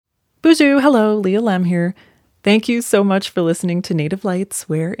Bonjour, hello, Leah Lem here. Thank you so much for listening to Native Lights,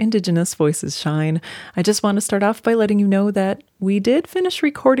 where Indigenous voices shine. I just want to start off by letting you know that we did finish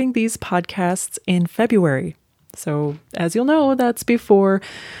recording these podcasts in February. So, as you'll know, that's before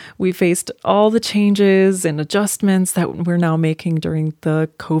we faced all the changes and adjustments that we're now making during the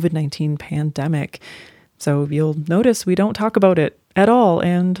COVID-19 pandemic. So you'll notice we don't talk about it at all,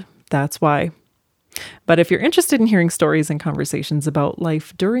 and that's why. But if you're interested in hearing stories and conversations about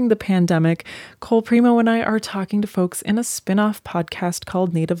life during the pandemic, Cole Primo and I are talking to folks in a spin-off podcast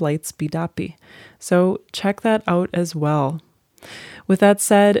called Native Lights B.B. So check that out as well. With that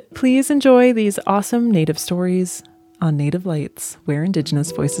said, please enjoy these awesome Native stories on Native Lights, where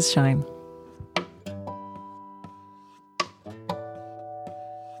Indigenous voices shine.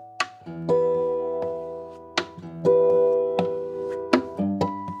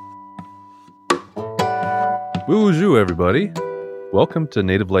 Bonjour, everybody. Welcome to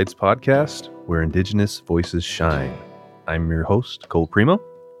Native Lights Podcast, where Indigenous voices shine. I'm your host, Cole Primo.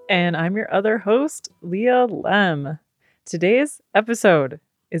 And I'm your other host, Leah Lem. Today's episode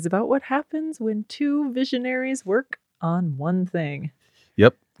is about what happens when two visionaries work on one thing.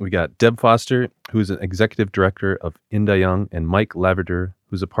 Yep, we got Deb Foster, who's an executive director of Indayung, and Mike Laverdure,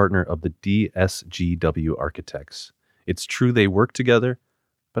 who's a partner of the DSGW Architects. It's true they work together,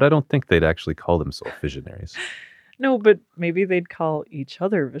 but I don't think they'd actually call themselves visionaries. No, but maybe they'd call each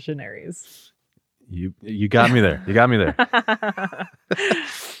other visionaries. You got me there. You got me there.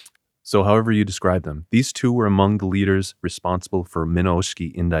 So however you describe them, these two were among the leaders responsible for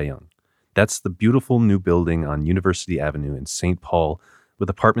Minoshki Indayung. That's the beautiful new building on University Avenue in St. Paul with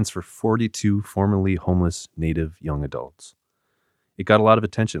apartments for 42 formerly homeless Native young adults. It got a lot of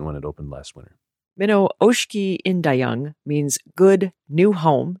attention when it opened last winter. Minoshki Indayung means good new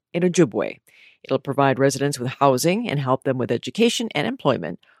home in Ojibwe. It'll provide residents with housing and help them with education and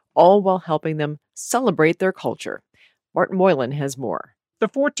employment, all while helping them celebrate their culture. Martin Moylan has more. The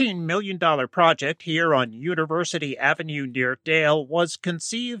 $14 million project here on University Avenue near Dale was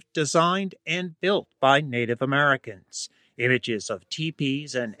conceived, designed, and built by Native Americans. Images of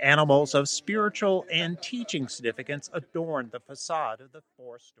teepees and animals of spiritual and teaching significance adorn the facade of the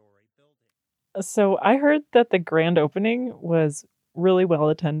four-story building. So I heard that the grand opening was really well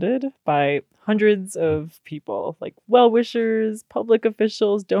attended by hundreds of people, like well-wishers, public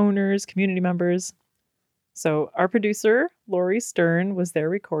officials, donors, community members. So our producer, Lori Stern, was there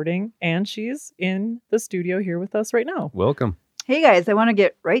recording, and she's in the studio here with us right now. Welcome. Hey guys, I want to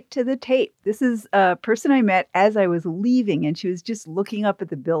get right to the tape. This is a person I met as I was leaving, and she was just looking up at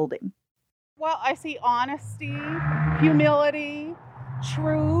the building. Well, I see honesty, humility,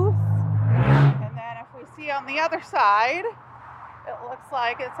 truth. And then if we see on the other side, it looks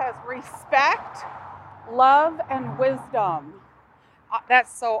like it says respect, love, and wisdom.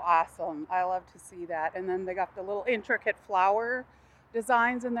 That's so awesome. I love to see that. And then they got the little intricate flower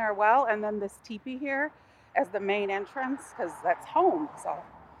designs in there well. And then this teepee here as the main entrance, because that's home. So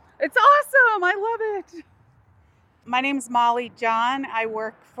it's awesome. I love it. My name's Molly John. I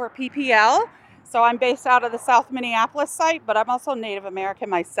work for PPL. So I'm based out of the South Minneapolis site, but I'm also Native American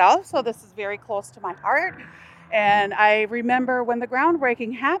myself. So this is very close to my heart. And I remember when the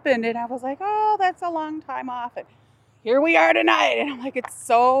groundbreaking happened and I was like, oh, that's a long time off. And here we are tonight. And I'm like, it's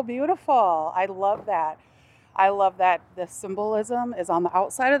so beautiful. I love that. I love that the symbolism is on the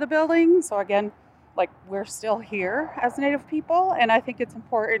outside of the building. So again, like we're still here as Native people. And I think it's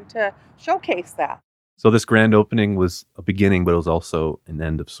important to showcase that. So this grand opening was a beginning, but it was also an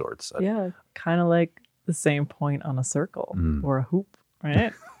end of sorts. Yeah, kind of like the same point on a circle or a hoop,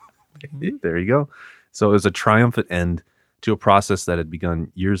 right? There you go. So it was a triumphant end to a process that had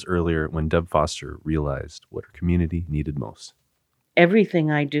begun years earlier when Deb Foster realized what her community needed most.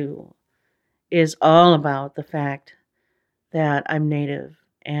 Everything I do is all about the fact that I'm Native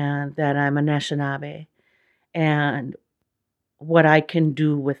and that I'm a Anishinaabe and what I can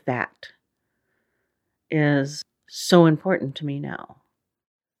do with that is so important to me now.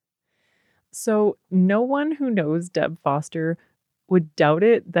 So no one who knows Deb Foster would doubt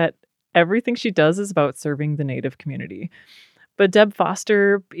it that everything she does is about serving the Native community. But Deb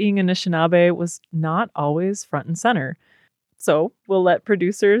Foster, being Anishinaabe, was not always front and center. So we'll let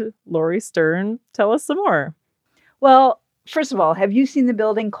producer Lori Stern tell us some more. Well, first of all, have you seen the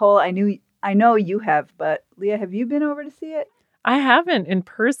building, Cole? I know you have, but Leah, have you been over to see it? I haven't in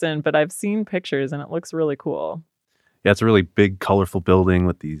person, but I've seen pictures and it looks really cool. Yeah, it's a really big, colorful building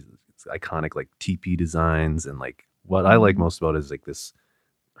with these iconic like teepee designs. And like what I like most about it is like this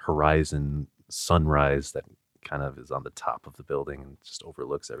horizon sunrise that kind of is on the top of the building and just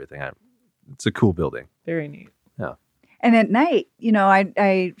overlooks everything. It's a cool building. Very neat. Yeah. And at night,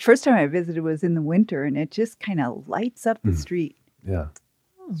 I first time I visited was in the winter, and it just kind of lights up the street. Yeah.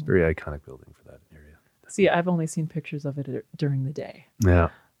 It's a very iconic building for that area. See, I've only seen pictures of it during the day. Yeah.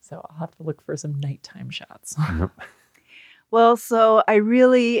 So I'll have to look for some nighttime shots. Well, so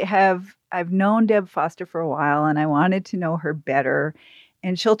I've known Deb Foster for a while, and I wanted to know her better.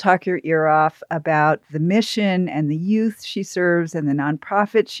 And she'll talk your ear off about the mission and the youth she serves and the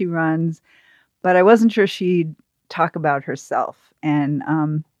nonprofit she runs. But I wasn't sure she'd talk about herself. And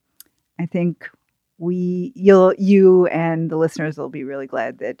I think you and the listeners will be really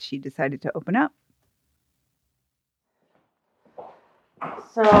glad that she decided to open up.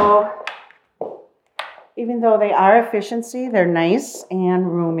 So even though they are efficiency, they're nice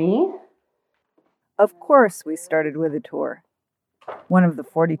and roomy. Of course, we started with a tour. One of the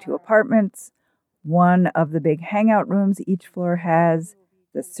 42 apartments, one of the big hangout rooms each floor has,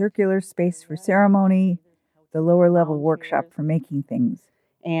 the circular space for ceremony, the lower level workshop for making things.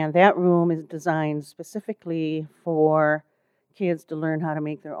 And that room is designed specifically for kids to learn how to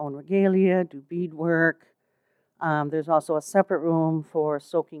make their own regalia, do beadwork. There's also a separate room for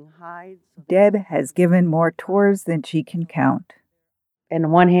soaking hides. Deb has given more tours than she can count. And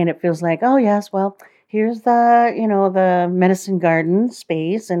on one hand, it feels like, oh yes, well, here's the medicine garden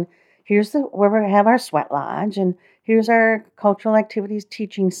space, and here's where we have our sweat lodge, and here's our cultural activities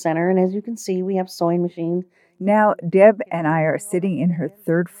teaching center. And as you can see, we have sewing machines. Now, Deb and I are sitting in her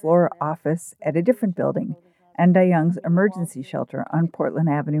third floor office at a different building, Enda Young's emergency shelter on Portland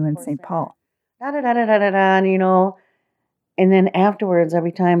Avenue in St. Paul. And then afterwards,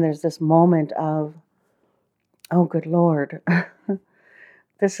 every time there's this moment of, oh, good Lord,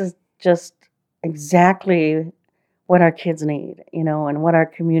 this is just exactly what our kids need, and what our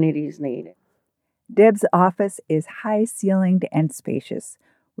communities need. Deb's office is high-ceilinged and spacious,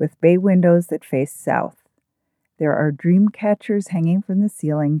 with bay windows that face south. There are dream catchers hanging from the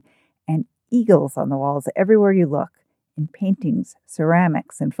ceiling and eagles on the walls everywhere you look, in paintings,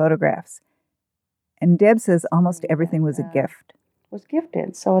 ceramics, and photographs. And Deb says almost everything was a gift. Was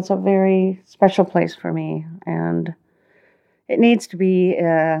gifted, so it's a very special place for me, and it needs to be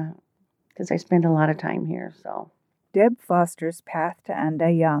because I spend a lot of time here. So Deb Foster's path to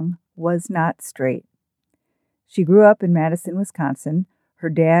Enda Young was not straight. She grew up in Madison, Wisconsin. Her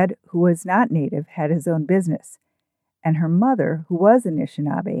dad, who was not Native, had his own business, and her mother, who was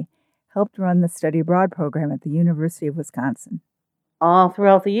Anishinaabe, helped run the study abroad program at the University of Wisconsin. All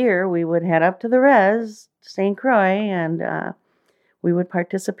throughout the year, we would head up to the res, St. Croix, and we would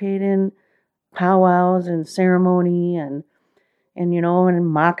participate in powwows and ceremony, and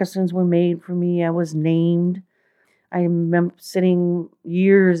moccasins were made for me. I was named. I remember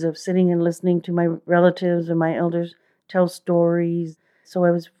years of sitting and listening to my relatives and my elders tell stories. So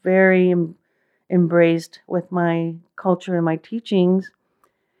I was very embraced with my culture and my teachings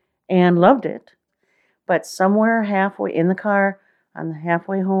and loved it. But somewhere halfway in the car, on the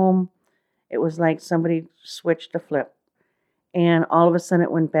halfway home, it was like somebody switched a flip. And all of a sudden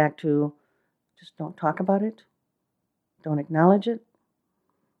it went back to just don't talk about it. Don't acknowledge it.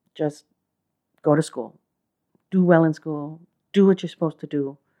 Just go to school. Do well in school. Do what you're supposed to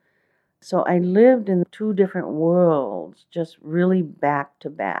do. So I lived in two different worlds, just really back to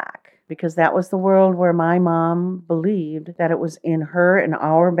back, because that was the world where my mom believed that it was in her and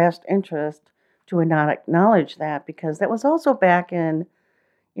our best interest to not acknowledge that, because that was also back in,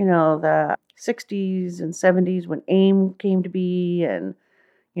 the 60s and 70s when AIM came to be, and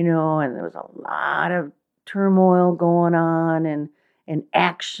there was a lot of turmoil going on and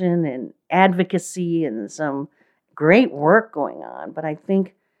action and advocacy and some great work going on. But I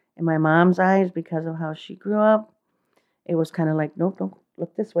think in my mom's eyes, because of how she grew up, it was kind of like, nope, don't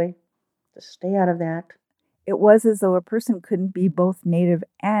look this way. Just stay out of that. It was as though a person couldn't be both Native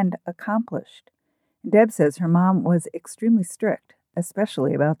and accomplished. Deb says her mom was extremely strict,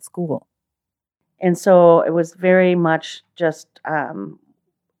 especially about school. And so it was very much just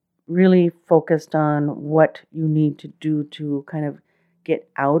really focused on what you need to do to kind of get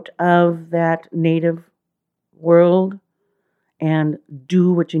out of that Native world and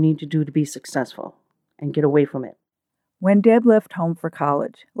do what you need to do to be successful and get away from it. When Deb left home for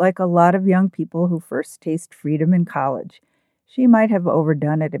college, like a lot of young people who first taste freedom in college, she might have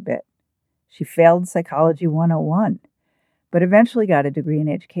overdone it a bit. She failed Psychology 101, but eventually got a degree in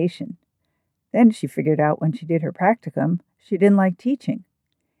education. Then she figured out when she did her practicum, she didn't like teaching.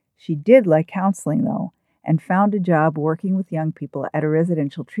 She did like counseling, though, and found a job working with young people at a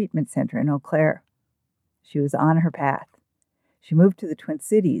residential treatment center in Eau Claire. She was on her path. She moved to the Twin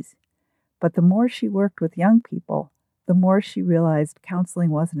Cities, but the more she worked with young people, the more she realized counseling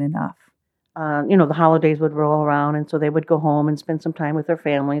wasn't enough. The holidays would roll around, and so they would go home and spend some time with their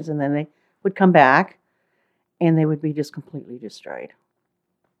families, and then they would come back, and they would be just completely destroyed.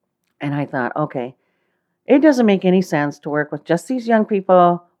 And I thought, okay, it doesn't make any sense to work with just these young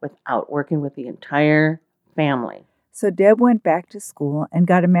people without working with the entire family. So Deb went back to school and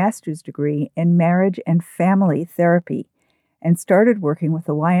got a master's degree in marriage and family therapy and started working with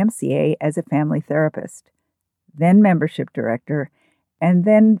the YMCA as a family therapist, then membership director, and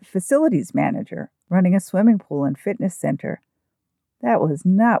then facilities manager, running a swimming pool and fitness center. That was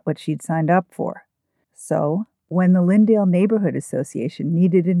not what she'd signed up for. So, when the Lyndale Neighborhood Association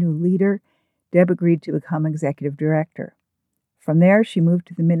needed a new leader, Deb agreed to become executive director. From there, she moved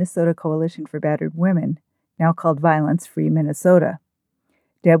to the Minnesota Coalition for Battered Women, now called Violence Free Minnesota.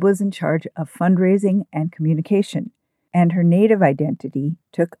 Deb was in charge of fundraising and communication, and her Native identity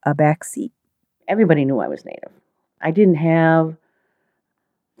took a back seat. Everybody knew I was Native. I didn't have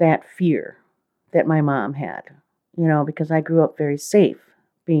that fear that my mom had, because I grew up very safe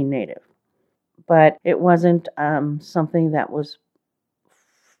being Native. But it wasn't something that was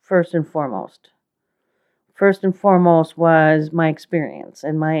first and foremost. First and foremost was my experience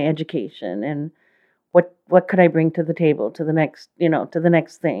and my education and what could I bring to the table, to the next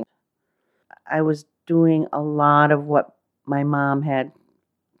thing. I was doing a lot of what my mom had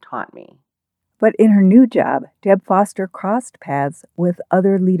taught me. But in her new job, Deb Foster crossed paths with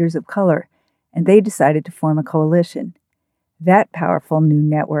other leaders of color, and they decided to form a coalition. That powerful new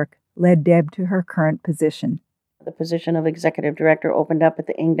network led Deb to her current position. The position of executive director opened up at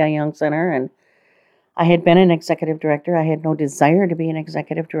the Ng Da Young Center, and I had been an executive director. I had no desire to be an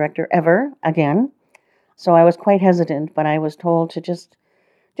executive director ever again. So I was quite hesitant, but I was told to just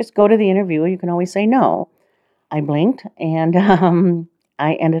go to the interview. You can always say no. I blinked, and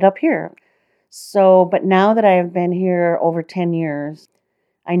I ended up here. So, but now that I have been here over 10 years,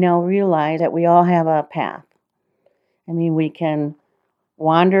 I now realize that we all have a path. I mean, we can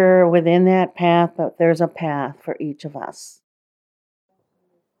wander within that path, but there's a path for each of us.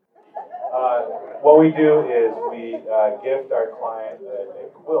 What we do is we gift our client a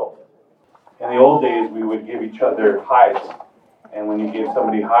quilt. In the old days, we would give each other hides. And when you give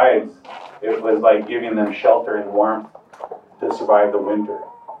somebody hides, it was like giving them shelter and warmth to survive the winter.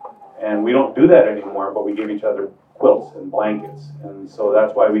 And we don't do that anymore, but we give each other quilts and blankets. And so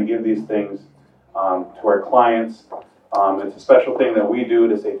that's why we give these things to our clients. It's a special thing that we do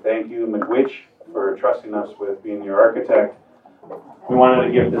to say thank you, McWitch, for trusting us with being your architect. We wanted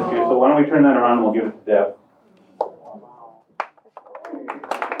to give this to you, so why don't we turn that around and we'll give it to Deb.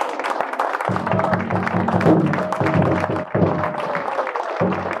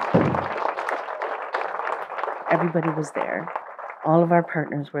 Everybody was there. All of our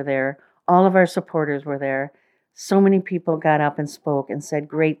partners were there. All of our supporters were there. So many people got up and spoke and said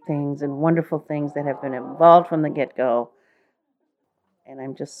great things and wonderful things that have been involved from the get-go. And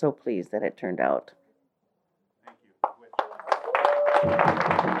I'm just so pleased that it turned out.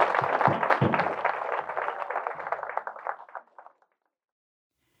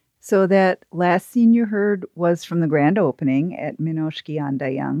 So that last scene you heard was from the grand opening at Minoshki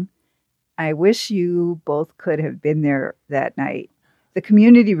Andayang. I wish you both could have been there that night. The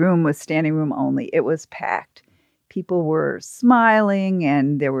community room was standing room only. It was packed. People were smiling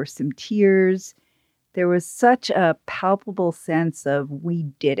and there were some tears. There was such a palpable sense of we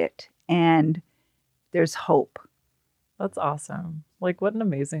did it and there's hope. That's awesome. Like, what an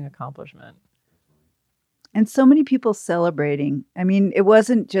amazing accomplishment. And so many people celebrating. I mean, it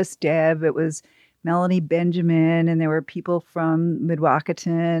wasn't just Deb. It was Melanie Benjamin, and there were people from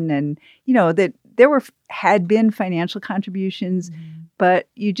Midwakaton, and, that there had been financial contributions, but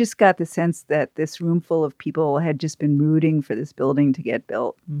you just got the sense that this room full of people had just been rooting for this building to get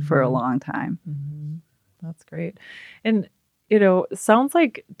built for a long time. Mm-hmm. That's great. And, sounds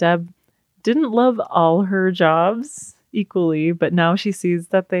like Deb didn't love all her jobs equally, but now she sees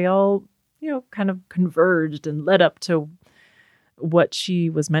that they all, kind of converged and led up to what she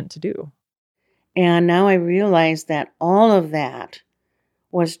was meant to do. And now I realize that all of that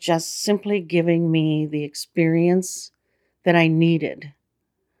was just simply giving me the experience that I needed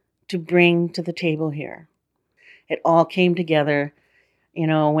to bring to the table here. It all came together,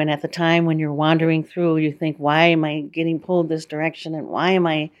 when at the time when you're wandering through, you think, why am I getting pulled this direction? And why am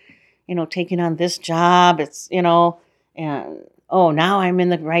I, taking on this job? It's, and now I'm in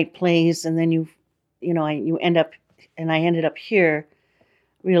the right place. And then I ended up here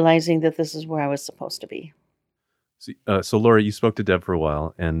realizing that this is where I was supposed to be. So Laura, you spoke to Deb for a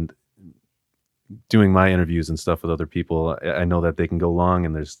while, and doing my interviews and stuff with other people, I know that they can go long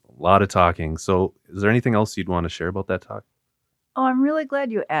and there's a lot of talking. So is there anything else you'd want to share about that talk? Oh, I'm really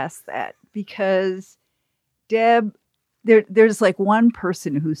glad you asked that. because Deb, there's like one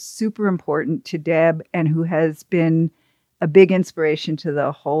person who's super important to Deb and who has been a big inspiration to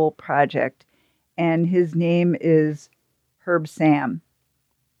the whole project. And his name is Herb Sam.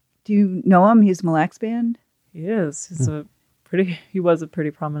 Do you know him? He's Mille Lacs Band. He is. He was a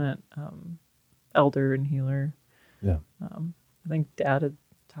pretty prominent elder and healer. Yeah. I think Dad had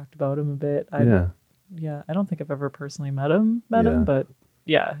talked about him a bit. Yeah. I don't think I've ever personally met him, but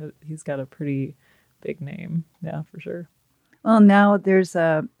yeah, he's got a pretty big name. Yeah, for sure. Well, now there's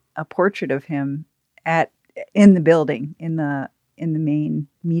a portrait of him in the building, in the main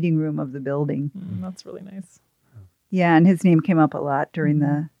meeting room of the building. That's really nice. Yeah, and his name came up a lot during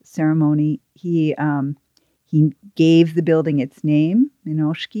the ceremony. He gave the building its name,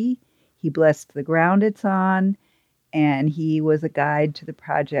 Minoshki. He blessed the ground it's on, and he was a guide to the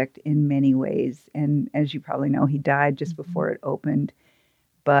project in many ways. And as you probably know, he died just before it opened.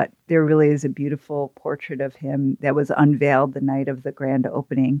 But there really is a beautiful portrait of him that was unveiled the night of the grand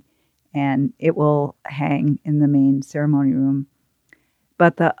opening, and it will hang in the main ceremony room.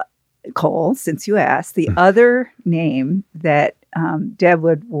 But Cole, since you asked, the other name that Deb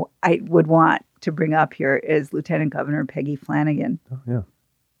would want to bring up here is Lieutenant Governor Peggy Flanagan. Oh, yeah.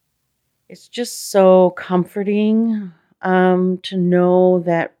 It's just so comforting to know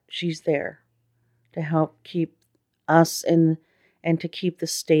that she's there to help keep us and to keep the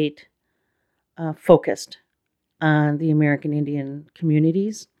state focused on the American Indian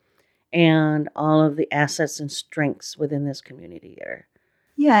communities and all of the assets and strengths within this community there.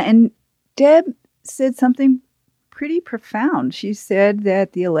 Yeah, and Deb said something pretty profound. She said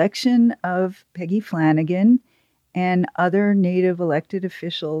that the election of Peggy Flanagan and other Native elected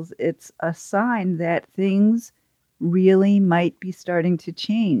officials, it's a sign that things really might be starting to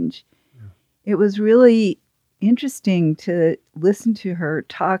change. Yeah. It was really interesting to listen to her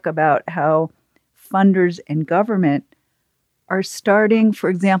talk about how funders and government are starting, for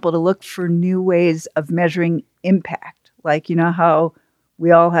example, to look for new ways of measuring impact. Like, how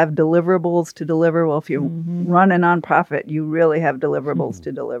we all have deliverables to deliver. Well, if you run a nonprofit, you really have deliverables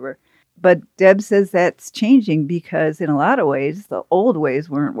to deliver. But Deb says that's changing because in a lot of ways, the old ways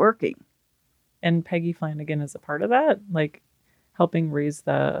weren't working. And Peggy Flanagan is a part of that, like helping raise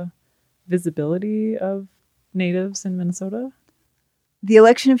the visibility of Natives in Minnesota? The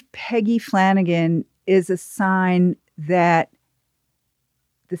election of Peggy Flanagan is a sign that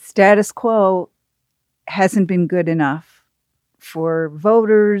the status quo hasn't been good enough for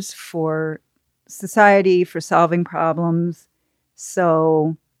voters, for society, for solving problems.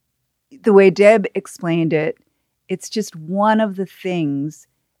 So the way Deb explained it, it's just one of the things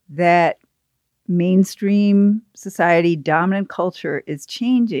that mainstream society, dominant culture is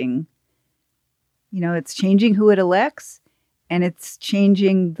changing. It's changing who it elects, and it's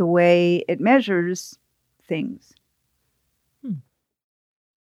changing the way it measures things.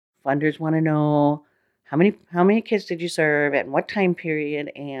 Funders want to know how many kids did you serve at what time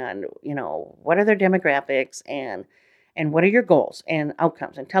period, and what are their demographics, and what are your goals and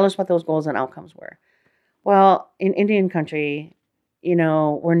outcomes, and tell us what those goals and outcomes were. Well, in Indian country,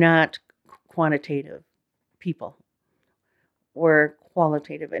 we're not quantitative people. We're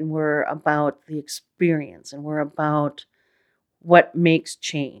qualitative, and we're about the experience, and we're about what makes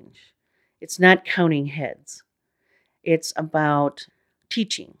change. It's not counting heads. It's about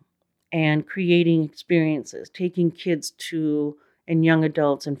teaching and creating experiences, taking kids and young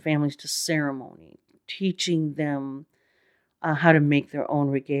adults and families to ceremony, teaching them how to make their own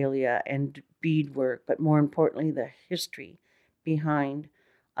regalia and beadwork, but more importantly, the history behind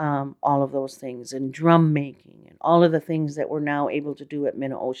all of those things, and drum making, and all of the things that we're now able to do at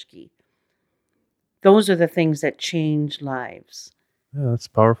Minoshki. Those are the things that change lives. Yeah, that's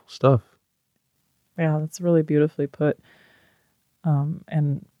powerful stuff. Yeah, that's really beautifully put.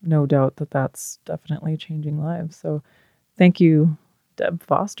 And no doubt that that's definitely changing lives. So thank you, Deb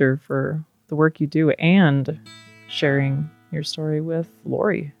Foster, for the work you do and sharing your story with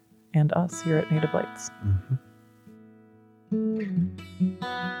Lori and us here at Native Lights. Mm-hmm.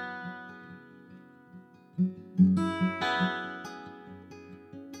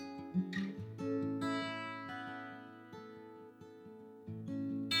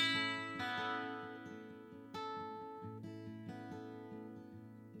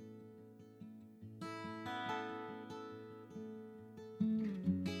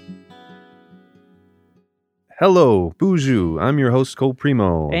 Hello, Buju. I'm your host, Cole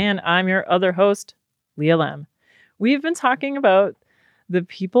Primo. And I'm your other host, Leah Lem. We've been talking about the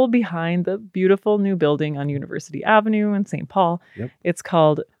people behind the beautiful new building on University Avenue in St. Paul. Yep. It's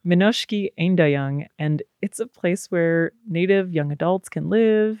called Minoshki Indayang, and it's a place where Native young adults can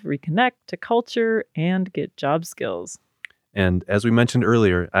live, reconnect to culture, and get job skills. And as we mentioned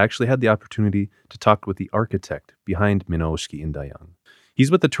earlier, I actually had the opportunity to talk with the architect behind Minoshki Indayang. He's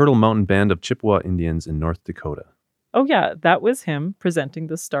with the Turtle Mountain Band of Chippewa Indians in North Dakota. Oh yeah, that was him presenting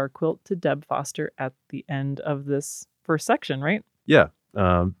the star quilt to Deb Foster at the end of this first section, right? Yeah.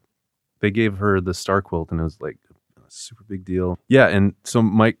 They gave her the star quilt, and it was like a super big deal. Yeah, and so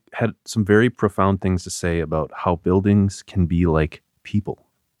Mike had some very profound things to say about how buildings can be like people.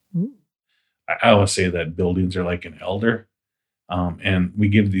 Ooh. I always say that buildings are like an elder. And we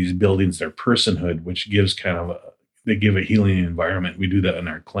give these buildings their personhood, which gives they give a healing environment. We do that in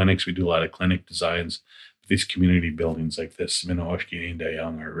our clinics. We do a lot of clinic designs. These community buildings like this, Minoshki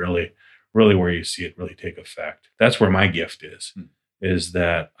Indayang, are really, really where you see it really take effect. That's where my gift is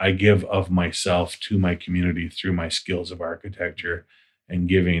that I give of myself to my community through my skills of architecture and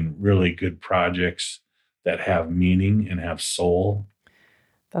giving really good projects that have meaning and have soul.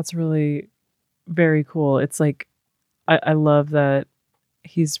 That's really very cool. It's like, I love that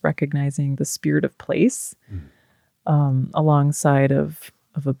he's recognizing the spirit of place alongside of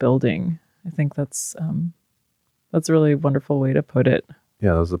a building. I think that's a really wonderful way to put it.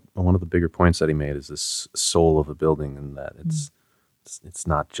 Yeah, that was one of the bigger points that he made, is this soul of a building, and that it's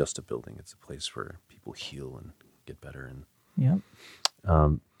not just a building; it's a place where people heal and get better. And yeah.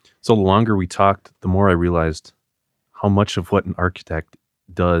 So the longer we talked, the more I realized how much of what an architect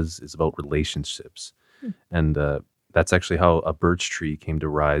does is about relationships, and that's actually how a birch tree came to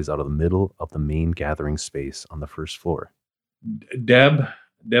rise out of the middle of the main gathering space on the first floor. Deb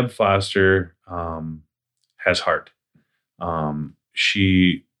Foster has heart.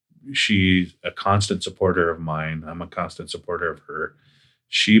 She's a constant supporter of mine. I'm a constant supporter of her.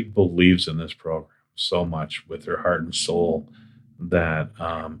 She believes in this program so much with her heart and soul that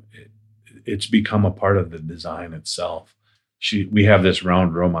it's become a part of the design itself. We have this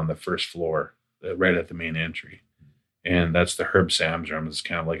round room on the first floor, right at the main entry. And that's the Herb Sams room. It's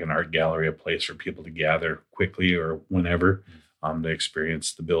kind of like an art gallery, a place for people to gather quickly or whenever to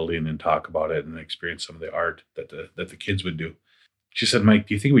experience the building and talk about it and experience some of the art that the kids would do. She said, Mike,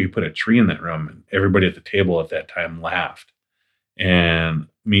 do you think we could put a tree in that room? And everybody at the table at that time laughed. And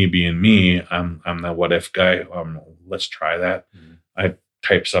me being me, I'm the what if guy. Let's try that. I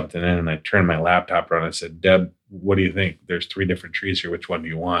typed something in and I turned my laptop around. I said, Deb, what do you think? There's 3 different trees here. Which one do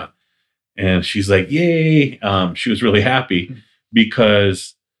you want? And she's like, yay. She was really happy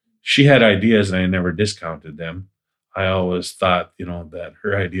because she had ideas and I never discounted them. I always thought, that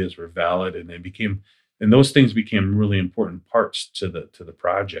her ideas were valid, and those things became really important parts to the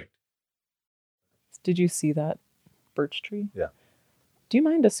project. Did you see that birch tree? Yeah. Do you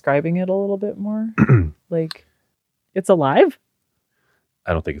mind describing it a little bit more? Like, it's alive?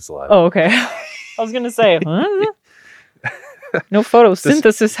 I don't think it's alive. Oh, okay. I was going to say, huh? No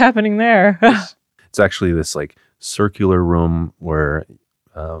photosynthesis happening there. It's actually this like circular room where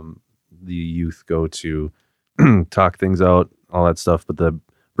the youth go to talk things out, all that stuff. But the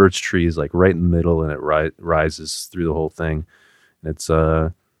birch tree is like right in the middle, and it rises through the whole thing. And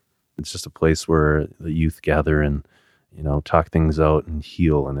it's just a place where the youth gather and talk things out and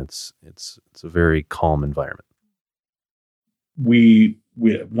heal. And it's a very calm environment. We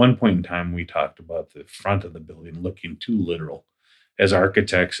at one point in time, we talked about the front of the building looking too literal as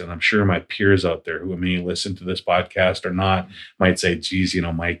architects. And I'm sure my peers out there who may listen to this podcast or not might say, geez,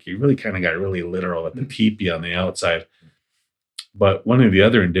 Mike, you really kind of got really literal at the teepee on the outside. But one of the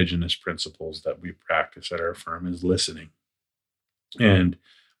other indigenous principles that we practice at our firm is listening. And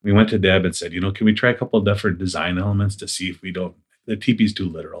we went to Deb and said, can we try a couple of different design elements to see if the teepee's too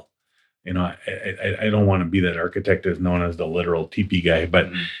literal. I don't want to be that architect that's known as the literal teepee guy, but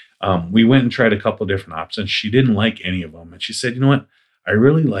we went and tried a couple of different options. She didn't like any of them. And she said, you know what? I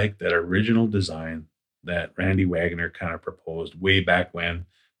really like that original design that Randy Wagner kind of proposed way back when,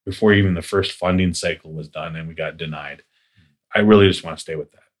 before even the first funding cycle was done and we got denied. I really just want to stay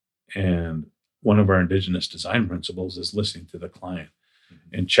with that. And one of our indigenous design principles is listening to the client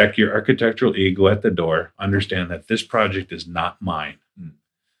and check your architectural ego at the door. Understand that this project is not mine.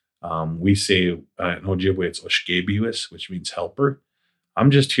 We say in Ojibwe, it's Oshkebiwis, which means helper. I'm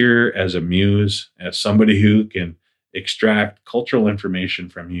just here as a muse, as somebody who can extract cultural information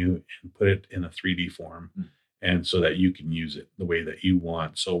from you and put it in a 3D form, and so that you can use it the way that you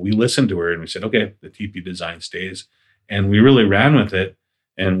want. So we listened to her and we said, okay, the teepee design stays. And we really ran with it.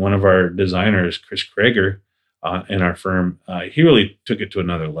 And one of our designers, Chris Krager, in our firm, he really took it to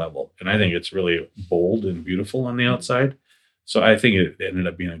another level. And I think it's really bold and beautiful on the outside. So I think it ended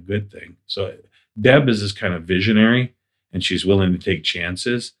up being a good thing. So Deb is this kind of visionary, and she's willing to take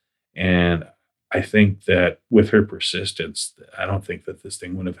chances. And I think that with her persistence, I don't think that this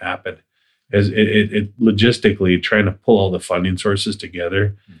thing would have happened. As it logistically trying to pull all the funding sources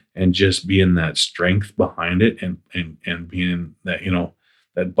together and just being that strength behind it and being that,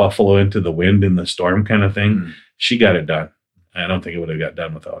 that buffalo into the wind in the storm kind of thing. She got it done. I don't think it would have got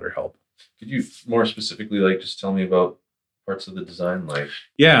done without her help. Could you more specifically, just tell me about parts of the design?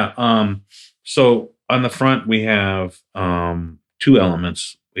 Yeah. So on the front, we have two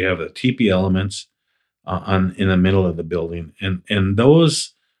elements. We have the teepee elements in the middle of the building, and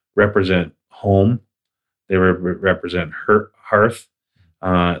those represent home. They represent hearth.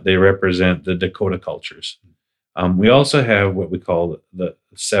 They represent the Dakota cultures. We also have what we call the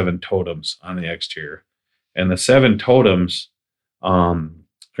 7 totems on the exterior, and the 7 totems.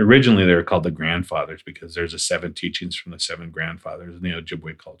 Originally, they were called the grandfathers because there's the 7 teachings from the 7 grandfathers in the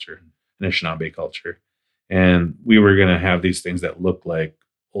Ojibwe culture, Anishinaabe culture, and we were going to have these things that look like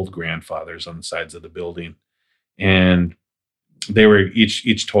old grandfathers on the sides of the building, and they were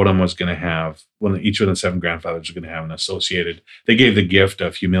each totem was going to have each of the 7 grandfathers was going to have an associated. They gave the gift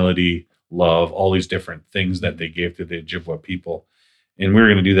of humility, love, all these different things that they gave to the Ojibwe people, and we were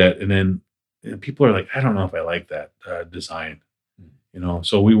going to do that. And then people are like, I don't know if I like that design,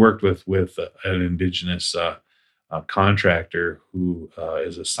 So we worked with an indigenous contractor who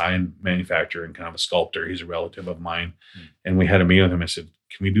is a sign manufacturer and kind of a sculptor. He's a relative of mine, and we had a meeting with him. I said,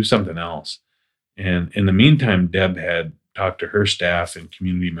 "Can we do something else?" And in the meantime, Deb had talked to her staff and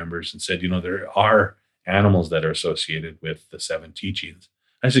community members and said, there are animals that are associated with the 7 teachings.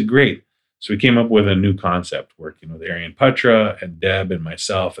 I said, great. So we came up with a new concept, working with Arian Putra and Deb and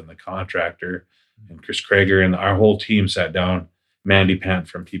myself and the contractor and Chris Krager, and our whole team sat down, Mandy Pant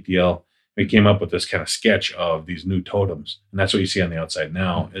from PPL. We came up with this kind of sketch of these new totems. And that's what you see on the outside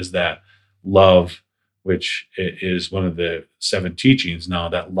now, is that love, which is one of the 7 teachings. Now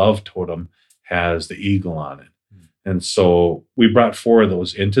that love totem has the eagle on it. And so we brought 4 of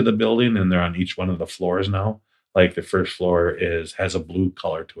those into the building, and they're on each one of the floors now. Like the first floor has a blue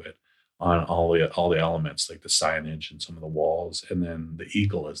color to it on all the elements, like the signage and some of the walls, and then the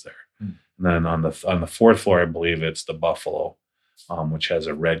eagle is there. And then on the 4th floor, I believe it's the buffalo, which has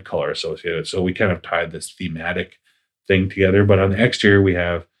a red color associated. So we kind of tied this thematic thing together. But on the exterior, we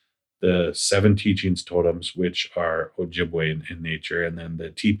have the 7 teachings totems, which are Ojibwe in nature, and then the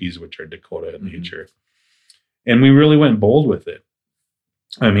teepees, which are Dakota in nature. And we really went bold with it.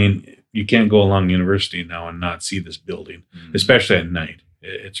 I mean, you can't go along University now and not see this building, especially at night.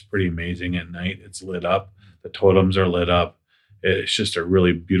 It's pretty amazing at night. It's lit up. The totems are lit up. It's just a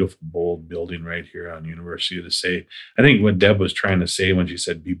really beautiful, bold building right here on University to say. I think what Deb was trying to say when she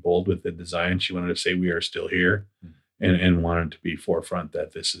said be bold with the design, she wanted to say we are still here and wanted to be forefront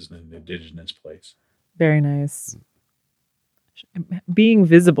that this is an Indigenous place. Very nice. Being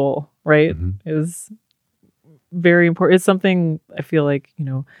visible, right, is very important. It's something I feel like,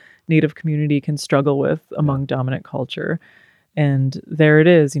 Native community can struggle with among dominant culture. And there it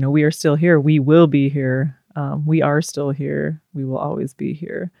is, we are still here. We will be here. We are still here. We will always be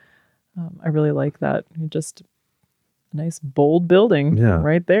here. I really like that. Just a nice, bold building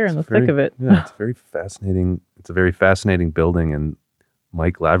right there in the thick of it. Yeah, it's very fascinating. It's a very fascinating building. And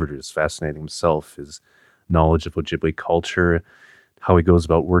Mike Laverdure is fascinating himself, his knowledge of Ojibwe culture, how he goes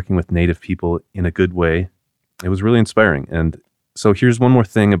about working with Native people in a good way. It was really inspiring. And so here's one more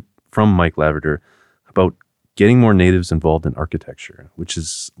thing from Mike Laverdure about getting more Natives involved in architecture, which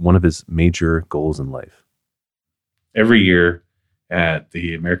is one of his major goals in life. Every year at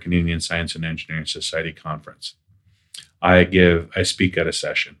the American Indian Science and Engineering Society conference, I speak at a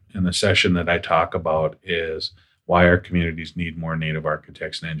session. And the session that I talk about is why our communities need more Native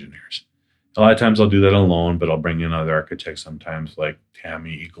architects and engineers. A lot of times I'll do that alone, but I'll bring in other architects sometimes, like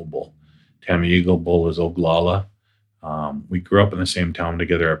Tammy Eaglebull. Tammy Eaglebull is Oglala. We grew up in the same town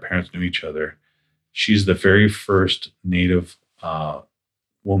together. Our parents knew each other. She's the very first Native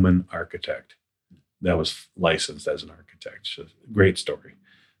woman architect that was licensed as an architect. So, great story.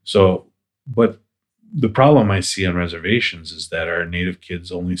 So, but the problem I see on reservations is that our Native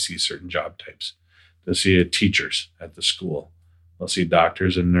kids only see certain job types. They'll see teachers at the school. They'll see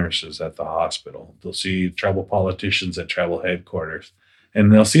doctors and nurses at the hospital. They'll see tribal politicians at tribal headquarters.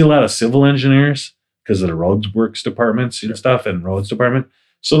 And they'll see a lot of civil engineers because of the roads works departments and stuff and roads department.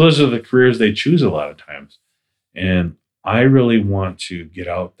 So those are the careers they choose a lot of times. And I really want to get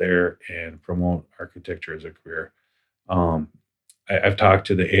out there and promote architecture as a career. I've talked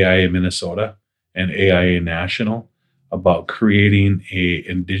to the AIA Minnesota and AIA National about creating a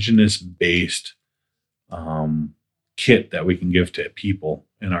Indigenous-based kit that we can give to people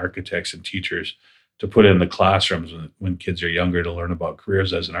and architects and teachers to put in the classrooms when kids are younger to learn about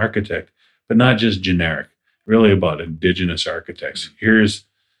careers as an architect, but not just generic, really about Indigenous architects. Here's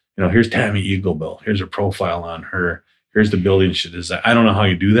Tammy Eaglebill. Here's a profile on her. Here's the building she designed. I don't know how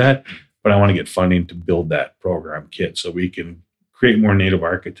you do that, but I want to get funding to build that program kit so we can create more Native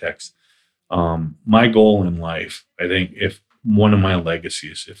architects. My goal in life, I think, if one of my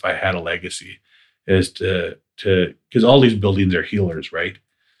legacies, if I had a legacy, is to because all these buildings are healers, right?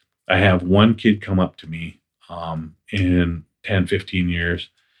 I have one kid come up to me in 10, 15 years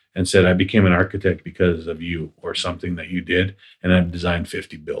and said, I became an architect because of you or something that you did, and I've designed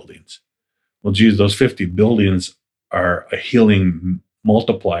 50 buildings. Well, geez, those 50 buildings are a healing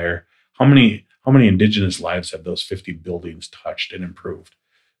multiplier. How many Indigenous lives have those 50 buildings touched and improved?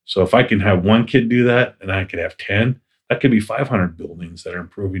 So if I can have one kid do that and I could have 10, that could be 500 buildings that are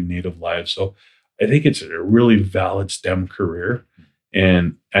improving Native lives. So I think it's a really valid STEM career.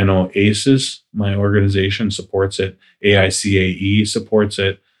 And I know ACES, my organization, supports it. AICAE supports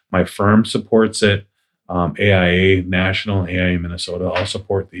it. My firm supports it. AIA National, AIA Minnesota all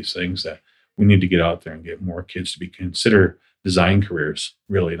support these things, that we need to get out there and get more kids to consider design careers,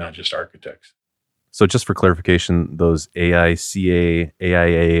 really, not just architects. So just for clarification, those AICA,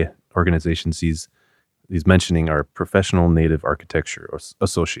 AIA organizations he's mentioning are professional Native architecture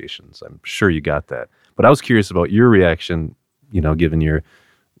associations. I'm sure you got that. But I was curious about your reaction, given your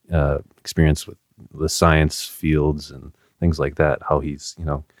experience with the science fields and things like that, how he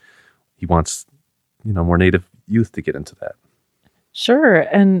wants, more Native youth to get into that. Sure.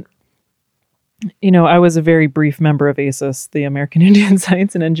 And, I was a very brief member of ASIS, the American Indian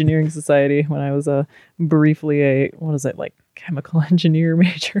Science and Engineering Society, when I was briefly a chemical engineer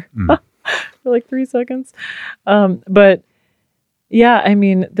major for 3 seconds. But yeah,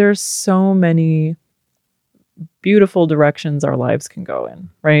 there's so many beautiful directions our lives can go in,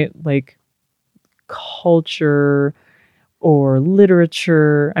 right? Like culture or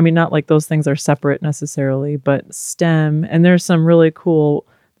literature. Not like those things are separate necessarily, but STEM. And there's some really cool,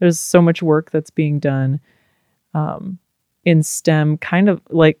 there's so much work that's being done in STEM, kind of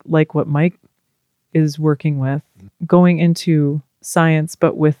like what Mike is working with, going into science,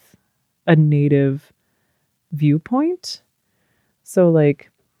 but with a Native viewpoint. So like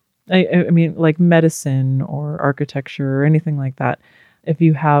medicine or architecture or anything like that. If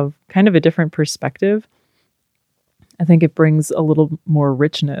you have kind of a different perspective, I think it brings a little more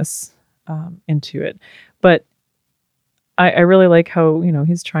richness into it. But I really like how,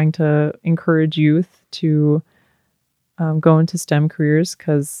 he's trying to encourage youth to go into STEM careers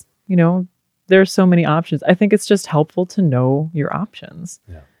because, there are so many options. I think it's just helpful to know your options,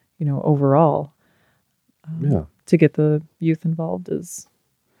 overall. To get the youth involved is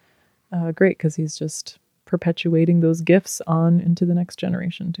great because he's just perpetuating those gifts on into the next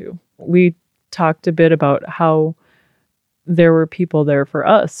generation too. We talked a bit about how there were people there for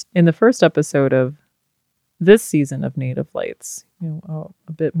us in the first episode of this season of Native Lights,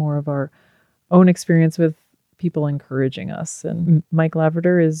 a bit more of our own experience with people encouraging us. And Mike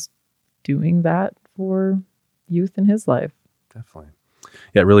Laverdure is doing that for youth in his life. Definitely.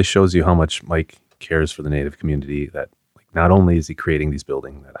 Yeah, it really shows you how much Mike cares for the Native community, that not only is he creating these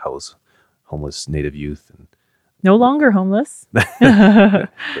buildings that house homeless Native youth and no longer homeless, but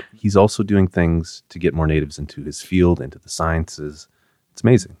he's also doing things to get more Natives into his field, into the sciences. It's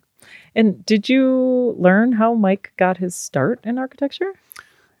amazing. And did you learn how Mike got his start in architecture?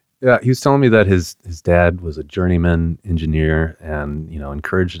 Yeah, he was telling me that his dad was a journeyman engineer and,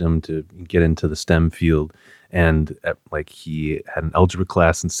 encouraged him to get into the STEM field. And he had an algebra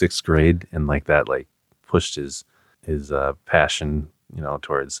class in 6th grade, and that pushed his passion,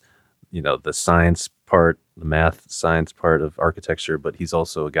 towards, the science part, the math science part of architecture. But he's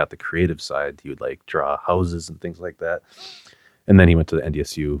also got the creative side. He would draw houses and things like that. And then he went to the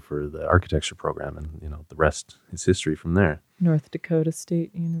NDSU for the architecture program, and the rest is history from there. North Dakota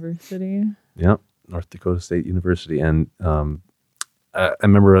State University. Yep, North Dakota State University. And I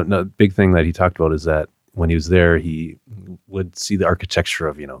remember a big thing that he talked about is that when he was there, he would see the architecture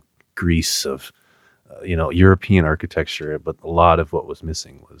of Greece, of European architecture, but a lot of what was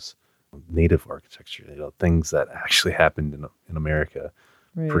missing was Native architecture. Things that actually happened in America,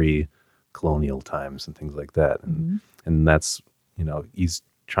 right, pre-colonial times and things like that. And that's he's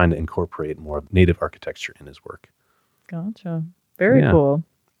trying to incorporate more of Native architecture in his work. Gotcha. Very cool.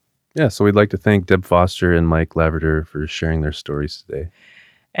 Yeah, so we'd like to thank Deb Foster and Mike Laverdure for sharing their stories today.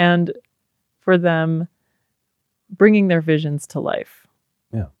 And for them bringing their visions to life.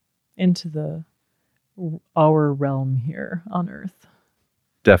 Yeah. Into our realm here on Earth.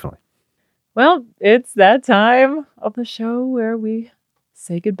 Definitely. Well, it's that time of the show where we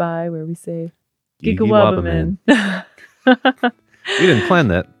say goodbye, where we say Gigawabaman. We didn't plan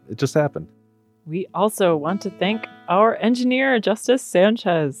that. It just happened. We also want to thank our engineer, Justice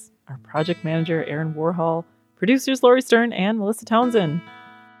Sanchez, our project manager, Aaron Warhol, producers Lori Stern and Melissa Townsend.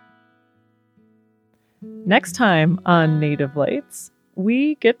 Next time on Native Lights,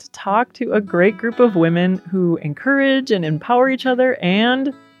 we get to talk to a great group of women who encourage and empower each other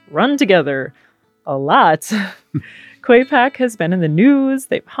and run together a lot. Quapac has been in the news.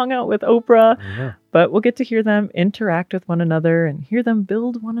 They've hung out with Oprah, but we'll get to hear them interact with one another and hear them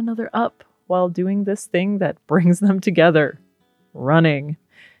build one another up while doing this thing that brings them together, running.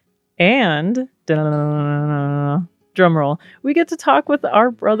 And, drumroll, we get to talk with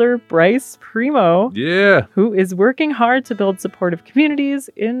our brother Bryce Primo, who is working hard to build supportive communities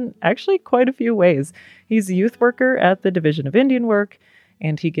in actually quite a few ways. He's a youth worker at the Division of Indian Work,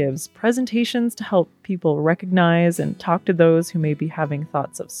 and he gives presentations to help people recognize and talk to those who may be having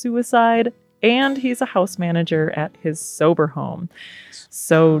thoughts of suicide. And he's a house manager at his sober home.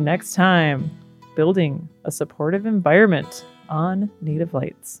 So next time, building a supportive environment on Native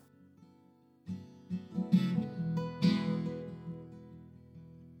Lights.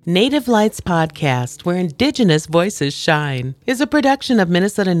 Native Lights Podcast, where Indigenous voices shine, is a production of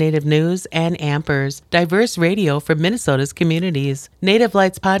Minnesota Native News and Ampers, diverse radio for Minnesota's communities. Native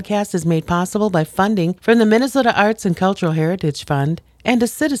Lights Podcast is made possible by funding from the Minnesota Arts and Cultural Heritage Fund and the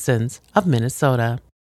citizens of Minnesota.